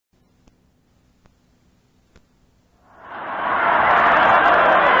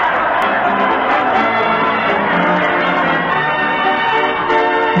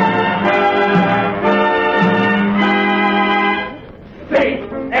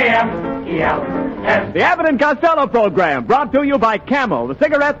F-E-L-S. The Abbott and Costello program, brought to you by Camel, the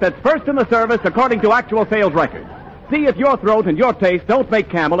cigarette that's first in the service according to actual sales records. See if your throat and your taste don't make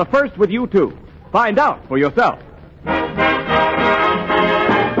Camel a first with you, too. Find out for yourself.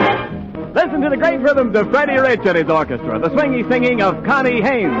 Listen to the great rhythms of Freddie Rich and his orchestra, the swingy singing of Connie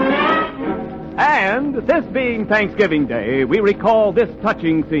Haynes. And this being Thanksgiving Day, we recall this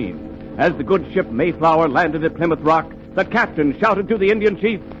touching scene. As the good ship Mayflower landed at Plymouth Rock, the captain shouted to the Indian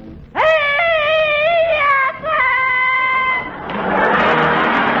chief,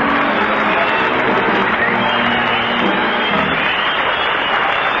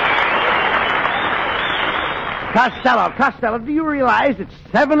 Costello, do you realize it's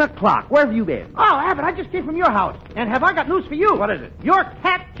 7 o'clock? Where have you been? Oh, Abbott, I just came from your house. And have I got news for you? What is it? Your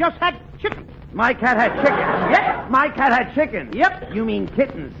cat just had chicken. My cat had chickens. Yep. My cat had chickens. Yep. You mean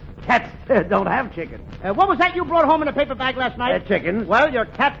kittens. Cats don't have chickens. What was that you brought home in a paper bag last night? Chickens. Well, your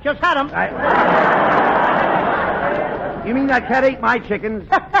cat just had them. You mean that cat ate my chickens?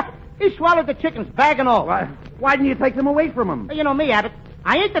 He swallowed the chickens, bag and all. Why didn't you take them away from him? You know me, Abbott.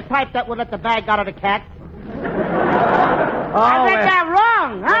 I ain't the type that would let the bag out of the cat. I bet that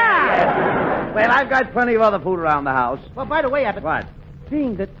wrong, huh? Yes. Well, I've got plenty of other food around the house. Well, by the way, Abbott. What?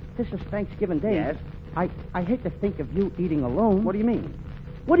 Being that this is Thanksgiving Day, Yes. I hate to think of you eating alone. What do you mean?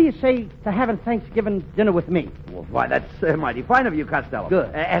 What do you say to having Thanksgiving dinner with me? Well, why, that's mighty fine of you, Costello.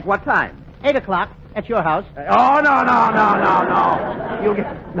 Good. At what time? 8 o'clock at your house. No.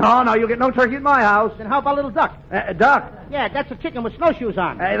 You'll get no turkey at my house. Then how about a little duck? Duck? Yeah, that's a chicken with snowshoes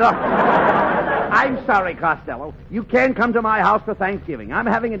on. Hey, look. I'm sorry, Costello. You can't come to my house for Thanksgiving. I'm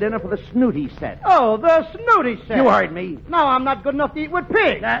having a dinner for the Snooty set. Oh, the snooty set. You heard me. No, I'm not good enough to eat with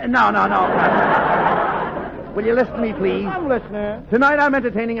pigs. No. Will you listen to me, please? I'm listening. Tonight I'm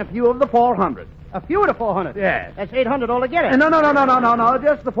entertaining a few of the 400. A few of the 400? Yes. That's 800 altogether. No.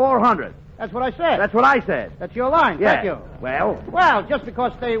 Just the 400. That's what I said. That's what I said. That's your line. Yes. Thank you. Well, just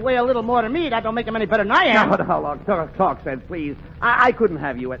because they weigh a little more than me, that don't make them any better than I am. No, talk sense, please. I couldn't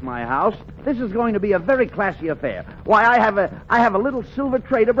have you at my house. This is going to be a very classy affair. Why, I have a little silver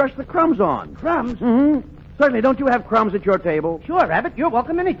tray to brush the crumbs on. Crumbs? Mm-hmm. Certainly, don't you have crumbs at your table? Sure, Rabbit. You're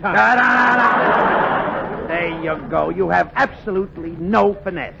welcome anytime. No. There you go. You have absolutely no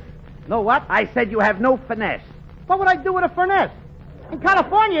finesse. No what? I said you have no finesse. What would I do with a furnace? In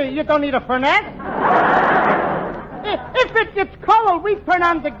California, you don't need a furnace. If it gets cold, we turn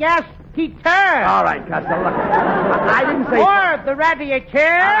on the gas heater. All right, Costello. I didn't say... Or the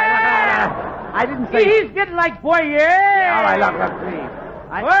radiator. I didn't say... He's getting like boy, All right, look, please.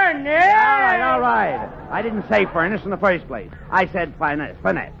 Furnace. All right. I didn't say furnace in the first place. I said finesse.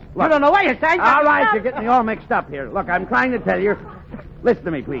 Look. You don't know what you're saying. All right, you're getting me all mixed up here. Look, I'm trying to tell you. Listen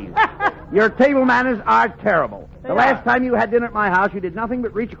to me, please. Your table manners are terrible. The last time you had dinner at my house, you did nothing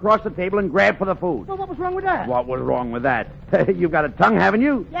but reach across the table and grab for the food. Well, what was wrong with that? What was wrong with that? You've got a tongue, haven't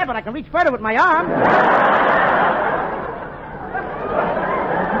you? Yeah, but I can reach further with my arm.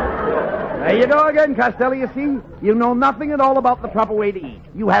 There you go again, Costello, you see? You know nothing at all about the proper way to eat.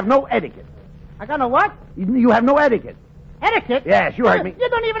 You have no etiquette. I got no what? You have no etiquette. Etiquette? Yes, you heard me. You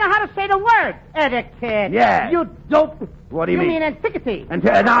don't even know how to say the word. Etiquette. Yeah. You dope. What do you mean? You mean antiquity. No.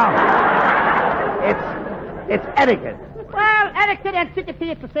 It's etiquette. Well, etiquette and antiquity,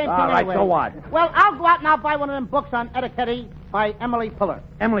 it's the same thing All right, anyway. so what? Well, I'll go out and I'll buy one of them books on etiquette by Emily Pillar.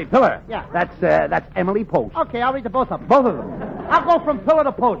 Emily Pillar? Yeah. That's Emily Post. Okay, I'll read the both of them. Both of them. I'll go from pillar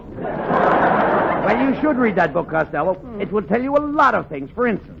to post. Well, you should read that book, Costello. It will tell you a lot of things. For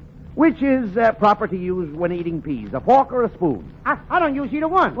instance, which is proper to use when eating peas, a fork or a spoon? I don't use either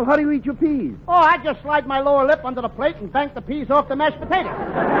one. Well, how do you eat your peas? Oh, I just slide my lower lip under the plate and bank the peas off the mashed potatoes.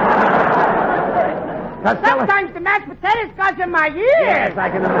 Costello. Sometimes the mashed potatoes goes in my ears. Yes, I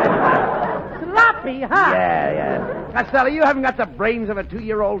can imagine. Sloppy, huh? Yeah. Costello, you haven't got the brains of a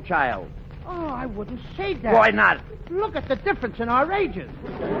 2-year-old child. Oh, I wouldn't say that. Why not? Look at the difference in our ages.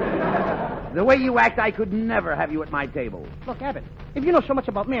 The way you act, I could never have you at my table. Look, Abbott, if you know so much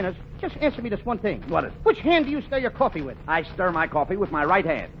about manners, just answer me this one thing. What is it? Which hand do you stir your coffee with? I stir my coffee with my right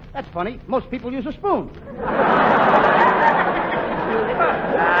hand. That's funny. Most people use a spoon.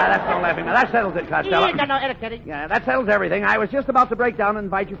 That's no laughing. Now, that settles it, Costello. You got no etiquette. Yeah, that settles everything. I was just about to break down and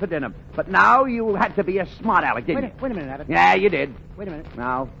invite you for dinner. But now you had to be a smart aleck, didn't you? Wait a minute, Abbott. Yeah, you did. Wait a minute.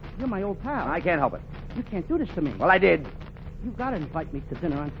 Now? You're my old pal. I can't help it. You can't do this to me. Well, I did. You gotta invite me to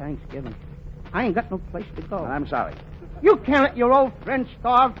dinner on Thanksgiving. I ain't got no place to go. I'm sorry. You can't let your old friend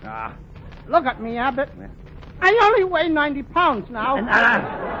starve. Look at me, Abbott. Yeah. I only weigh 90 pounds now.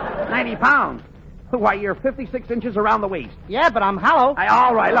 90 pounds? Why, you're 56 inches around the waist. Yeah, but I'm hollow.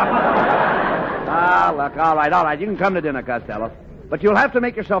 All right, look. Look, all right. You can come to dinner, Costello. But you'll have to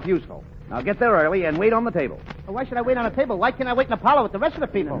make yourself useful. Now get there early and wait on the table. Well, why should I wait on a table? Why can't I wait in Apollo with the rest of the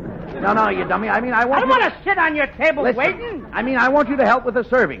people? No, you dummy. I don't want to sit on your table waiting. I want you to help with the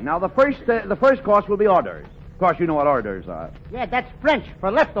serving. Now, the first course will be hors d'oeuvres. Of course, you know what hors d'oeuvres are. Yeah, that's French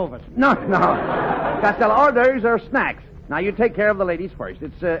for leftovers. No. Costello, hors d'oeuvres are snacks. Now, you take care of the ladies first.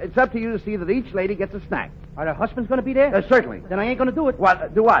 It's up to you to see that each lady gets a snack. Are their husbands going to be there? Certainly. Then I ain't going to do it.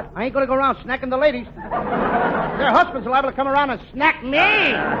 What? Do what? I ain't going to go around snacking the ladies. Their husbands are liable to come around and snack me.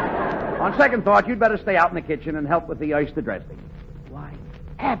 On second thought, you'd better stay out in the kitchen and help with the oyster dressing. Why,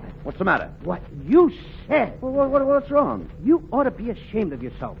 Abbott. What's the matter? What you said. Well, what's wrong? You ought to be ashamed of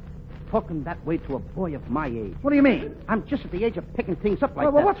yourself. Talking that way to a boy of my age. What do you mean? I'm just at the age of picking things up like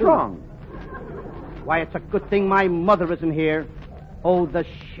that. Well, what's wrong? Why, it's a good thing my mother isn't here. Oh, the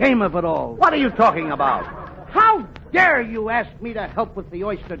shame of it all. What are you talking about? How dare you ask me to help with the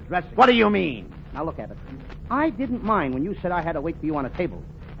oyster dressing? What do you mean? Now, look, Abbott. I didn't mind when you said I had to wait for you on a table.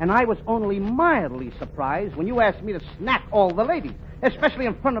 And I was only mildly surprised when you asked me to snack all the ladies, especially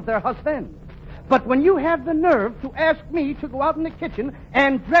in front of their husbands. But when you have the nerve to ask me to go out in the kitchen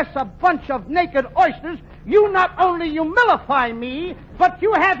and dress a bunch of naked oysters, you not only humilify me, but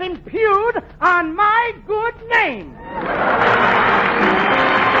you have impugned on my good name.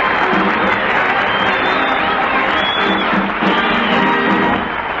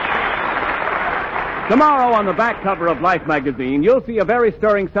 Tomorrow on the back cover of Life magazine, you'll see a very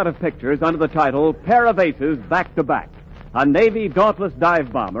stirring set of pictures under the title Pair of Aces Back to Back. A Navy Dauntless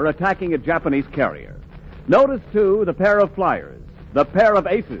dive bomber attacking a Japanese carrier. Notice, too, the pair of flyers, the pair of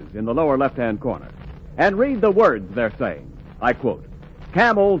aces in the lower left-hand corner. And read the words they're saying. I quote,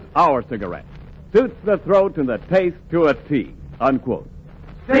 Camel's our cigarette. Suits the throat and the taste to a T. Unquote.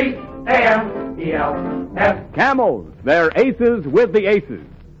 C-A-M-E-L-S. Camels, they're aces with the aces.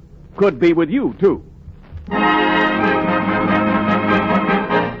 Could be with you, too.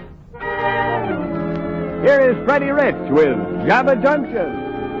 Here is Freddie Rich with Jabba Junction.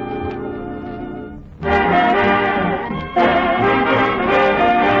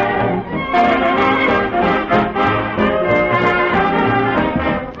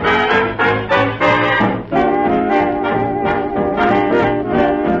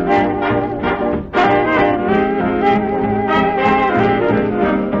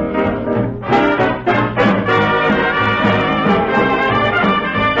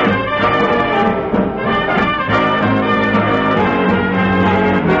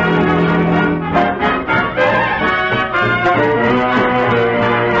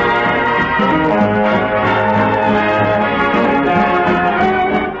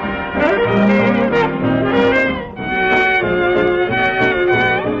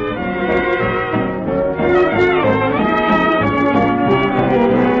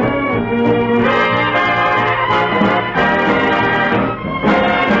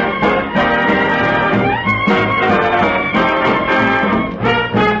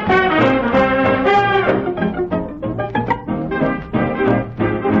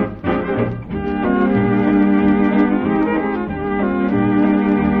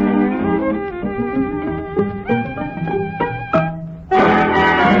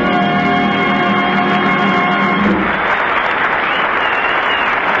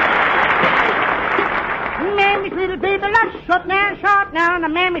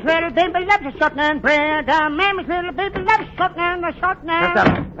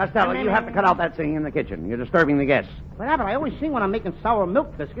 Costello, you have to cut out that singing in the kitchen. You're disturbing the guests. But Abbott, I always sing when I'm making sour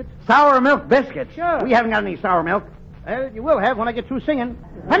milk biscuits. Sour milk biscuits? Sure. We haven't got any sour milk. Well, you will have when I get through singing.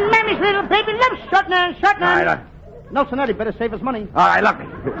 And Mammy's little baby loves shortening. All right, look. Nelson Eddy better save his money. All right, look.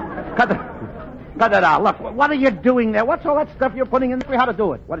 Cut that out. Look, what are you doing there? What's all that stuff you're putting in? How to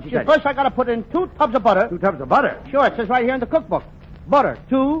do it. What did she say? First, I got to put in 2 tubs of butter. 2 tubs of butter? Sure, it says right here in the cookbook. Butter,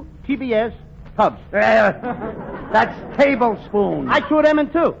 2 TBS tubs. That's tablespoons. I threw them in,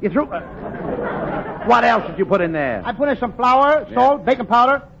 too. You threw... what else did you put in there? I put in some flour, salt, baking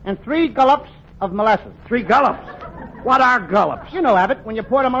powder, and 3 gullops of molasses. 3 gullops? What are gullops? You know, Abbott, when you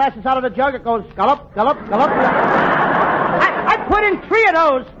pour the molasses out of the jug, it goes gullop, gullop, gullop. I put in 3 of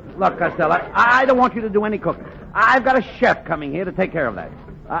those. Look, Costello, I don't want you to do any cooking. I've got a chef coming here to take care of that.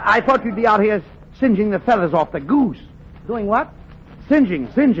 I thought you'd be out here singeing the feathers off the goose. Doing what? Singeing.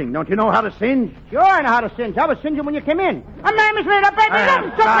 Don't you know how to singe? Sure, I know how to singe. I was singeing when you came in. A man is little baby. No.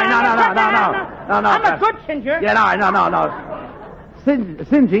 I'm a good singer. Yeah, no.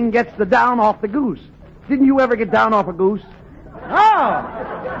 Singeing gets the down off the goose. Didn't you ever get down off a goose? Oh.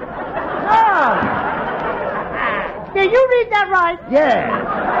 Did you read that right?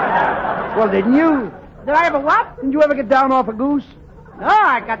 Yeah. Well, didn't you? Did I ever what? Didn't you ever get down off a goose? No,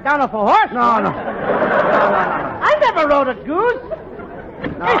 I got down off a horse. No. I never rode a goose.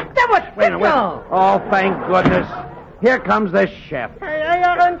 that was Wait a minute. Oh, thank goodness. Here comes the chef. I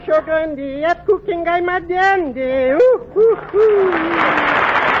aren't so grande at cooking. I'm a dandy.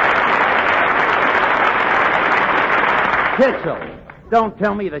 Kitzel, don't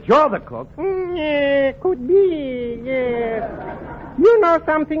tell me that you're the cook. Yeah, could be, yes. You know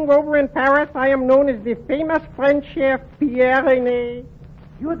something over in Paris? I am known as the famous French chef Pierre Rene.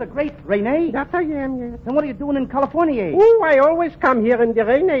 You're the great Rene? That I am, yes. Then what are you doing in California? Oh, I always come here in the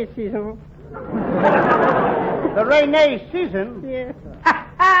Rene season. The Rene season? Yes.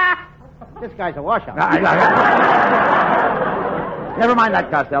 This guy's a washout. Never mind that,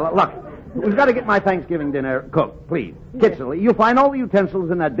 Costello. Look, we've got to get my Thanksgiving dinner cooked, please. Kitzel, you'll find all the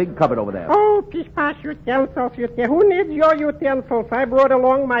utensils in that big cupboard over there. Oh, pish-posh utensils. Who needs your utensils? I brought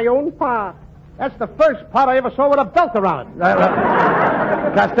along my own pot. That's the first pot I ever saw with a belt around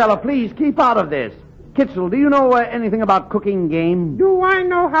it. Costello, please, keep out of this. Kitzel, do you know anything about cooking game? Do I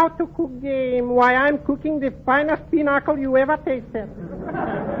know how to cook game? Why, I'm cooking the finest pinochle you ever tasted.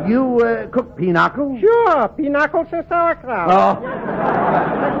 You cook pinochle? Sure, pinocles and sauerkraut. Oh.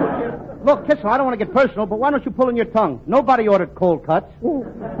 Look, Kitzel, I don't want to get personal, but why don't you pull in your tongue? Nobody ordered cold cuts. Ooh.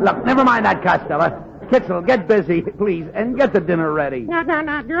 Look, never mind that, Costello. Kitzel, get busy, please, and get the dinner ready. No.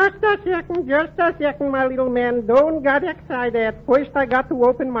 Just a second, my little man. Don't get excited. First, I got to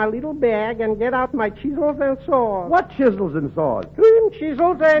open my little bag and get out my chisels and saws. What chisels and saws? Cream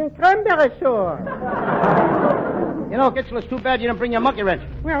chisels and cranberry sauce. You know, Kitzel, it's too bad you didn't bring your monkey wrench.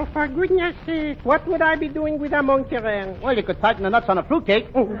 Well, for goodness sake, what would I be doing with a monkey wrench? Well, you could tighten the nuts on a fruitcake.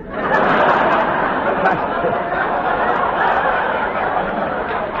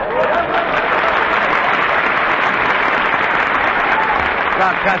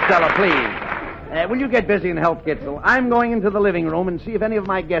 Costello, please. Will you get busy and help Kitzel? I'm going into the living room and see if any of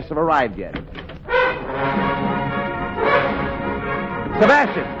my guests have arrived yet.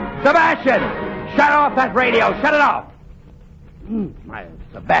 Sebastian! Shut off that radio! Shut it off! My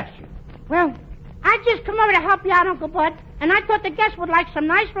Sebastian. Well, I just come over to help you out, Uncle Bud, and I thought the guests would like some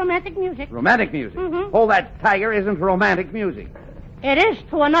nice romantic music. Romantic music? Mm-hmm. Oh, that tiger isn't romantic music. It is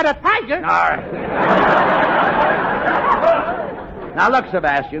to another tiger. All right. Now, look,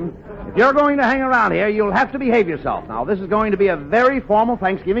 Sebastian, if you're going to hang around here, you'll have to behave yourself. Now, this is going to be a very formal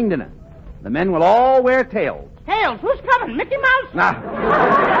Thanksgiving dinner. The men will all wear tails. Tails? Who's coming? Mickey Mouse?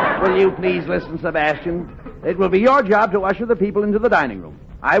 Now, will you please listen, Sebastian? It will be your job to usher the people into the dining room.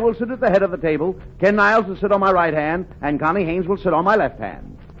 I will sit at the head of the table. Ken Niles will sit on my right hand, and Connie Haynes will sit on my left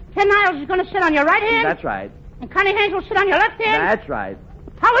hand. Ken Niles is going to sit on your right hand? That's right. And Connie Haynes will sit on your left hand? That's right.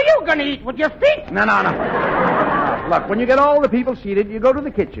 How are you going to eat? With your feet? No. Look, when you get all the people seated, you go to the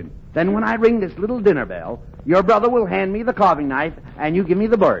kitchen. Then when I ring this little dinner bell, your brother will hand me the carving knife, and you give me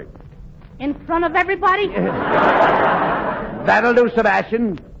the bird. In front of everybody? That'll do,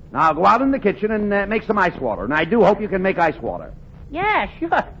 Sebastian. Now go out in the kitchen and make some ice water. And I do hope you can make ice water. Yeah,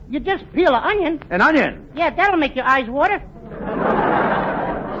 sure. You just peel an onion. An onion? Yeah, that'll make your eyes water.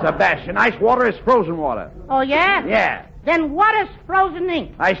 Sebastian, ice water is frozen water. Oh, yeah? Yeah. Then what is frozen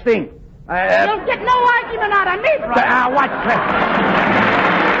ink? I stink. You'll get no argument out of me, brother. What?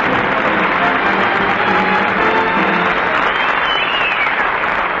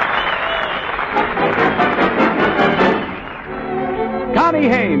 Connie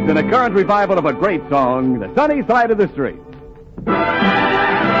Haynes in a current revival of a great song, The Sunny Side of the Street.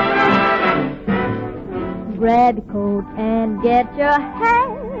 Grab your coat and get your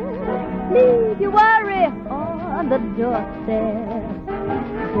hat. Leave your worry on the doorstep.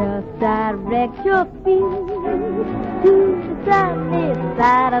 Just direct your feet to the sunny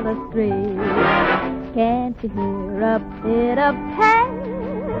side of the street. Can't you hear a bit of pan?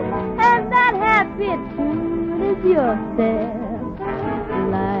 And that happy tune is your step.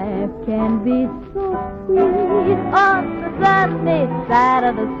 Life can be so sweet on the sunny side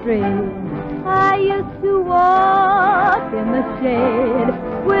of the street. I used to walk in the shade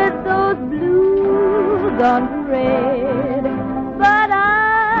with those blues on parade, but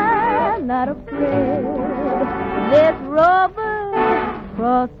I'm not afraid. This rover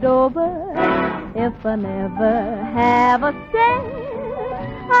crossed over. If I never have a cent,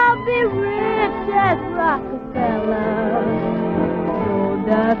 I'll be rich as Rockefeller. No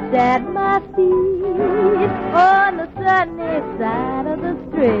dust at my feet on the sunny side of the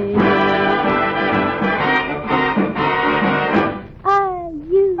street. I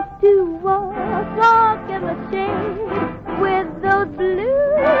used to walk in the shade with those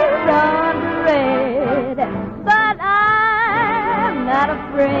blues on parade, but I'm not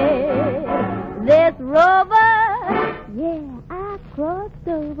afraid. This rover, yeah, I crossed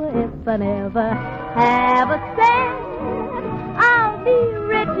over. If I never have a cent, I'll be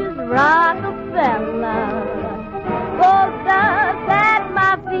rich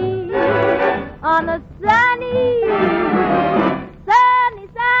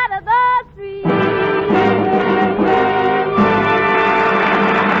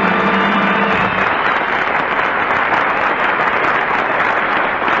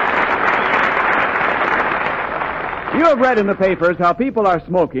read in the papers how people are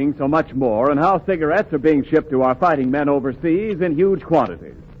smoking so much more and how cigarettes are being shipped to our fighting men overseas in huge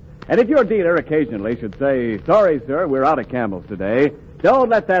quantities. And if your dealer occasionally should say, "Sorry, sir, we're out of Camels today," don't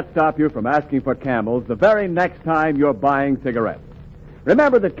let that stop you from asking for Camels the very next time you're buying cigarettes.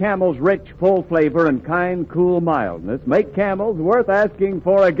 Remember that Camel's rich, full flavor and kind, cool mildness make Camels worth asking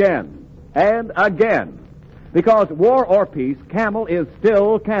for again and again. Because war or peace, Camel is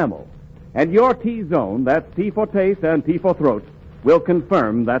still Camel. And your T-zone, that's T for taste and T for throat, will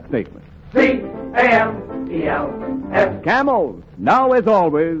confirm that statement. C-A-M-E-L-S. Camels, now as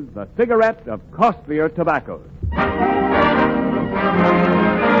always, the cigarette of costlier tobaccos.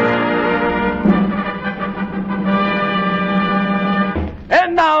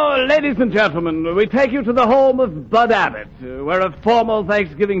 And now, ladies and gentlemen, we take you to the home of Bud Abbott, where a formal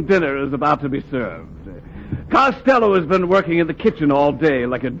Thanksgiving dinner is about to be served. Costello has been working in the kitchen all day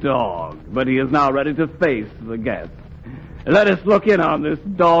like a dog, but he is now ready to face the guests. Let us look in on this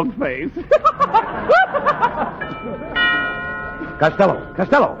dog face.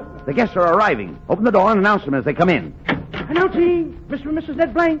 Costello, the guests are arriving. Open the door and announce them as they come in. Announcing Mr. and Mrs.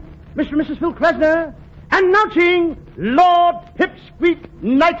 Ned Blank, Mr. and Mrs. Phil Krasner. Announcing Lord Pipsqueak,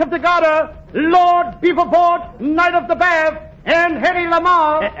 Knight of the Garter, Lord Beaverboard, Knight of the Bath, and Hetty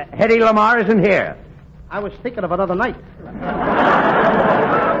Lamar. Hetty Lamar isn't here. I was thinking of another night. Young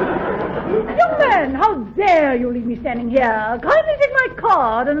man, how dare you leave me standing here? Kindly take my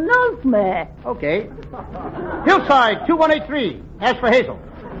card and announce me. Okay. Hillside, 2183. Ask for Hazel.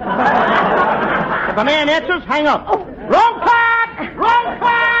 If a man answers, hang up. Oh. Wrong card! Wrong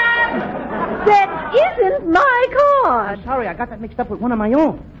card! That isn't my card. I'm sorry, I got that mixed up with one of my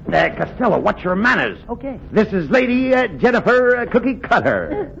own. Costello, what's your manners? Okay. This is Lady Jennifer Cookie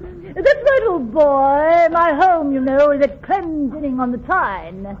Cutter. That's right, old boy. My home, you know, is at Clendinning on the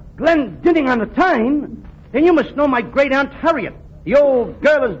Tyne. Glendinning on the Tyne? Then you must know my great Aunt Harriet. The old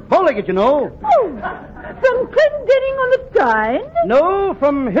girl is bow-legged, you know. Oh, from Clendinning on the Tyne? No,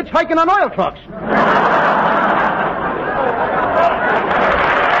 from hitchhiking on oil trucks.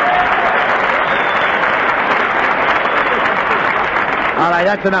 All right,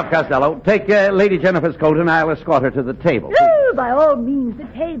 that's enough, Costello. Take Lady Jennifer's coat and I'll escort her to the table. Oh, by all means, the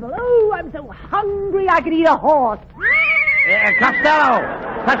table. Oh, I'm so hungry I could eat a horse.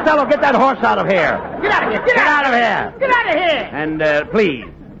 Costello, get that horse out of here. Get out of here! Get out of here. Get out of here! And please,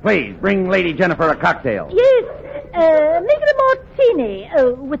 bring Lady Jennifer a cocktail. Yes, make it a martini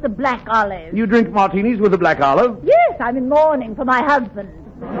with a black olive. You drink martinis with a black olive? Yes, I'm in mourning for my husband.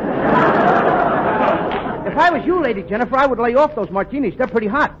 If I was you, Lady Jennifer, I would lay off those martinis. They're pretty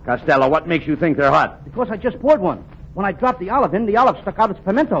hot. Costello, what makes you think they're hot? Because I just poured one. When I dropped the olive in, the olive stuck out its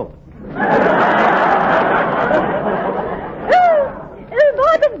pimento.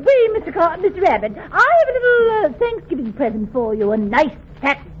 By the way, Mr. Abbott, I have a little Thanksgiving present for you. A nice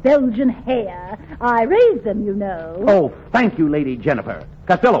fat Belgian hare. I raised them, you know. Oh, thank you, Lady Jennifer.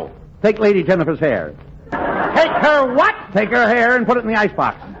 Costello, take Lady Jennifer's hair. Take her what? Take her hair and put it in the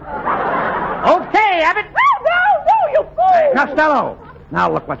icebox. Okay, Abbott. No, you fool! Costello, now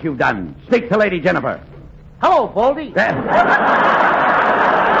look what you've done. Speak to Lady Jennifer. Hello, Baldy.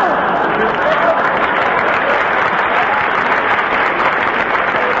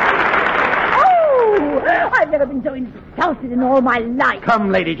 I've never been so insulted in all my life.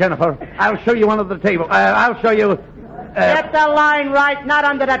 Come, Lady Jennifer. I'll show you under the table. I'll show you... Get the line right, not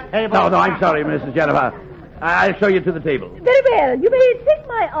under that table. No, I'm sorry, Mrs. Jennifer. I'll show you to the table. Very well. You may take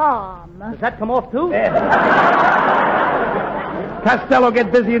my arm. Does that come off, too? Costello,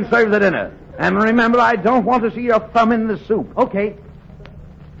 get busy and serve the dinner. And remember, I don't want to see your thumb in the soup. Okay.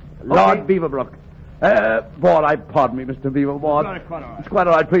 Lord Beaverbrook. Pardon me, Mr. Beaverboard. It's quite all right. It's quite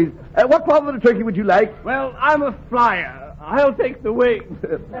all right, please. What part of the turkey would you like? Well, I'm a flyer. I'll take the wings.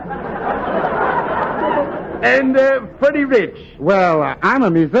 And Freddie Rich. Well, I'm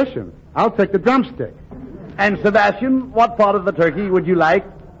a musician. I'll take the drumstick. And Sebastian, what part of the turkey would you like?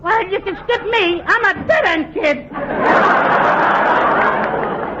 Well, you can skip me. I'm a dead-end kid.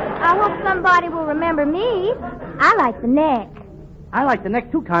 I hope somebody will remember me. I like the neck. I like the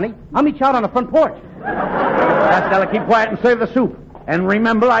neck, too, Connie. I'll meet you out on the front porch. Costello, keep quiet and serve the soup. And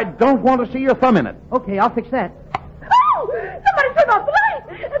remember, I don't want to see your thumb in it. Okay, I'll fix that. Oh! Somebody turn off the light!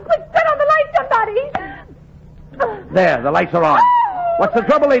 Quick, turn on the light, somebody! There, the lights are on. What's the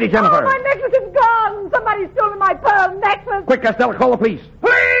trouble, Lady Jennifer? Oh, my necklace is gone! Somebody's stolen my pearl necklace! Quick, Costello, call the police.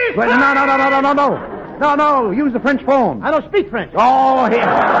 Please! Wait, no. Use the French phone. I don't speak French. Oh, here.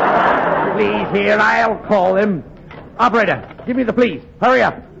 Please, here, I'll call them. Operator, give me the police. Hurry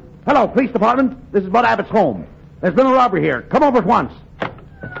up. Hello, police department. This is Bud Abbott's home. There's been a robbery here. Come over at once.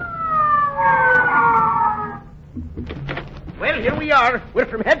 Well, here we are. We're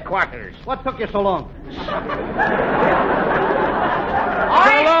from headquarters. What took you so long?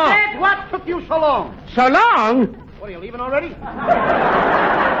 I said, what took you so long? So long? What, are you leaving already?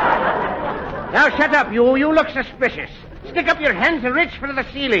 Now shut up, you. You look suspicious. Stick up your hands and reach for the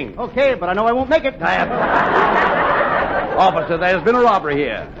ceiling. Okay, but I know I won't make it. Officer, there's been a robbery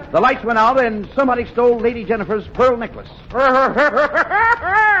here. The lights went out and somebody stole Lady Jennifer's pearl necklace. A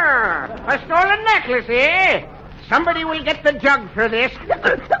stolen necklace, eh? Somebody will get the jug for this.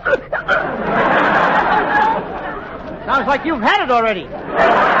 Sounds like you've had it already.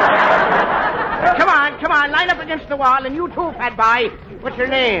 Come on. Line up against the wall, and you too, fat boy. What's your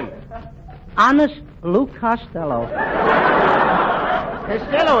name? Honest Lou Costello.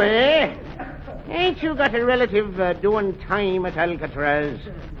 Costello, eh? Ain't you got a relative doing time at Alcatraz?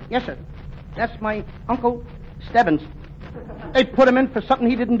 Yes, sir. That's my Uncle Stebbins. They put him in for something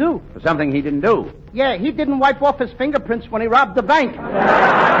he didn't do. For something he didn't do? Yeah, he didn't wipe off his fingerprints when he robbed the bank.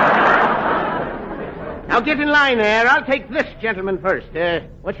 Now get in line there. I'll take this gentleman first.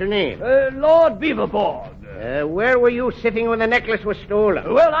 What's your name? Lord Beaverboard. Where were you sitting when the necklace was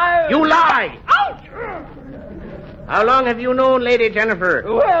stolen? Well, You lie! Ouch! How long have you known Lady Jennifer?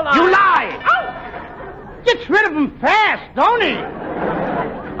 Well, You lie! Ouch! Gets rid of him fast, don't he?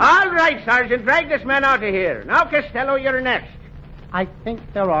 All right, Sergeant. Drag this man out of here. Now, Costello, you're next. I think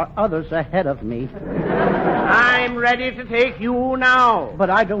there are others ahead of me. I'm ready to take you now. But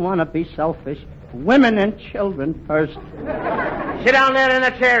I don't want to be selfish. Women and children first. Sit down there in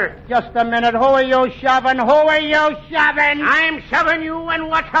the chair. Just a minute. Who are you shoving? I'm shoving you, and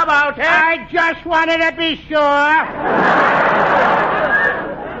what about it? I just wanted to be sure.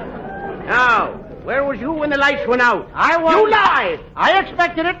 Now, where was you when the lights went out? I was. You lie! I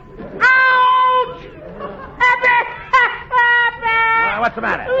expected it. Ouch! Abbott! What's the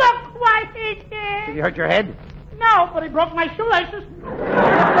matter? Look what he did. Did you hurt your head? No, but he broke my shoelaces.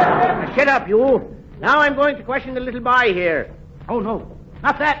 Now, shut up, you. Now I'm going to question the little boy here. Oh, no.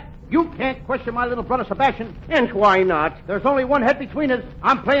 Not that. You can't question my little brother Sebastian. And why not? There's only one head between us.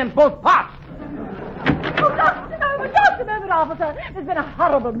 I'm playing both parts. Just a moment, officer. There's been a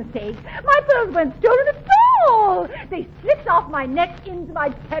horrible mistake. My pearls weren't stolen at all. They slipped off my neck into my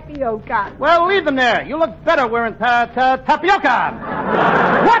tapioca. Well, leave them there. You look better wearing tapioca.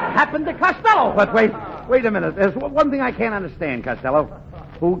 What happened to Costello? But wait a minute. There's one thing I can't understand, Costello.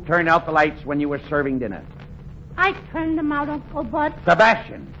 Who turned out the lights when you were serving dinner? I turned them out, Uncle Bud,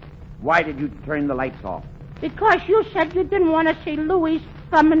 Sebastian. Why did you turn the lights off? because you said you didn't want to see Louis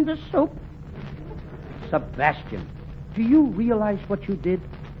thumb in the soup. Sebastian, do you realize what you did?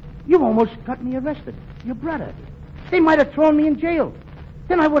 You almost got me arrested. Your brother. They might have thrown me in jail.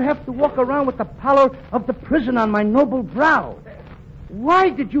 Then I would have to walk around with the pallor of the prison on my noble brow. Why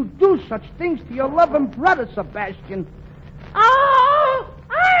did you do such things to your loving brother, Sebastian? Oh,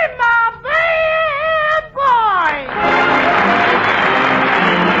 I'm a bad boy!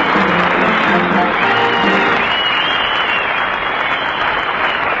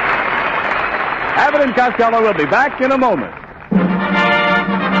 Abbott and Costello will be back in a moment.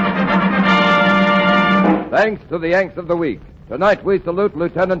 Thanks to the Yanks of the Week. Tonight we salute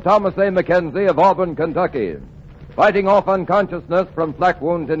Lieutenant Thomas A. McKenzie of Auburn, Kentucky. Fighting off unconsciousness from flak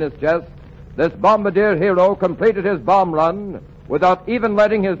wounds in his chest, this bombardier hero completed his bomb run without even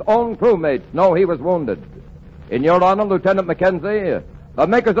letting his own crewmates know he was wounded. In your honor, Lieutenant McKenzie, the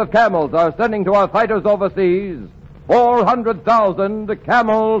makers of Camels are sending to our fighters overseas 400,000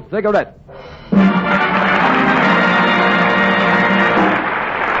 Camel cigarettes.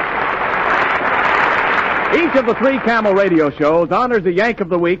 Each of the three Camel radio shows honors the Yank of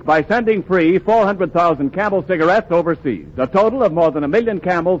the Week by sending free 400,000 Camel cigarettes overseas, a total of more than 1 million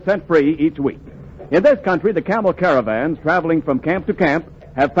Camels sent free each week. In this country, the Camel caravans traveling from camp to camp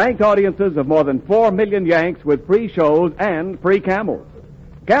have thanked audiences of more than 4 million Yanks with free shows and free Camels.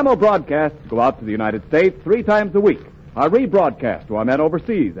 Camel broadcasts go out to the United States 3 times a week, are rebroadcast to our men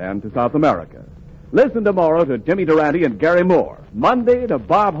overseas and to South America. Listen tomorrow to Jimmy Durante and Gary Moore, Monday to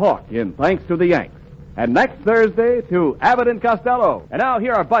Bob Hawke in Thanks to the Yanks, and next Thursday to Abbott and Costello. And now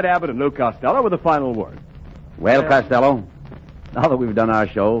here are Bud Abbott and Lou Costello with a final word. Well, Costello, now that we've done our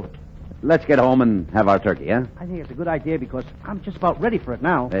show, let's get home and have our turkey, huh? I think it's a good idea because I'm just about ready for it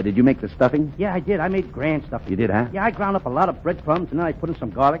now. Did you make the stuffing? Yeah, I did. I made grand stuff. You did, huh? Yeah, I ground up a lot of breadcrumbs, and then I put in some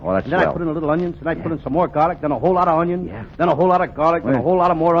garlic. Oh, that's and then swell. I put in a little onions, and I put in some more garlic, then a whole lot of onions, Yeah. then a whole lot of garlic, then a whole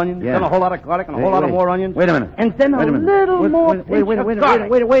lot of more onions, Yeah. then a whole lot of garlic, and a whole lot of more onions. Wait a minute. And then Wait a a minute. little more Wait pinch of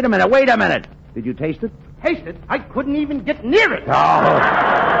garlic. a minute. Did you taste it? Taste it? I couldn't even get near it.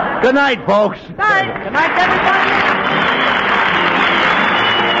 Oh. Good night, folks. Good night, everybody.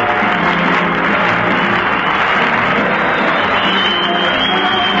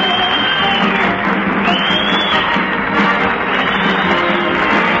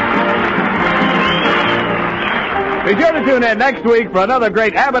 sure to tune in next week for another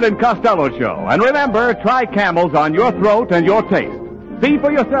great Abbott and Costello show. And remember, try Camel's on your throat and your taste. See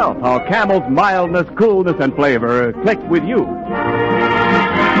for yourself how Camel's mildness, coolness, and flavor click with you.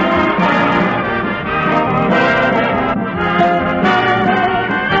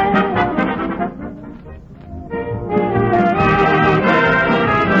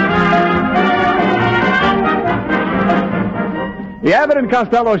 The Abbott and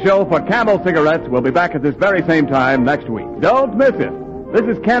Costello show for Camel cigarettes will be back at this very same time next week. Don't miss it.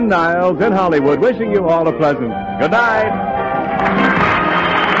 This is Ken Niles in Hollywood wishing you all a pleasant good night.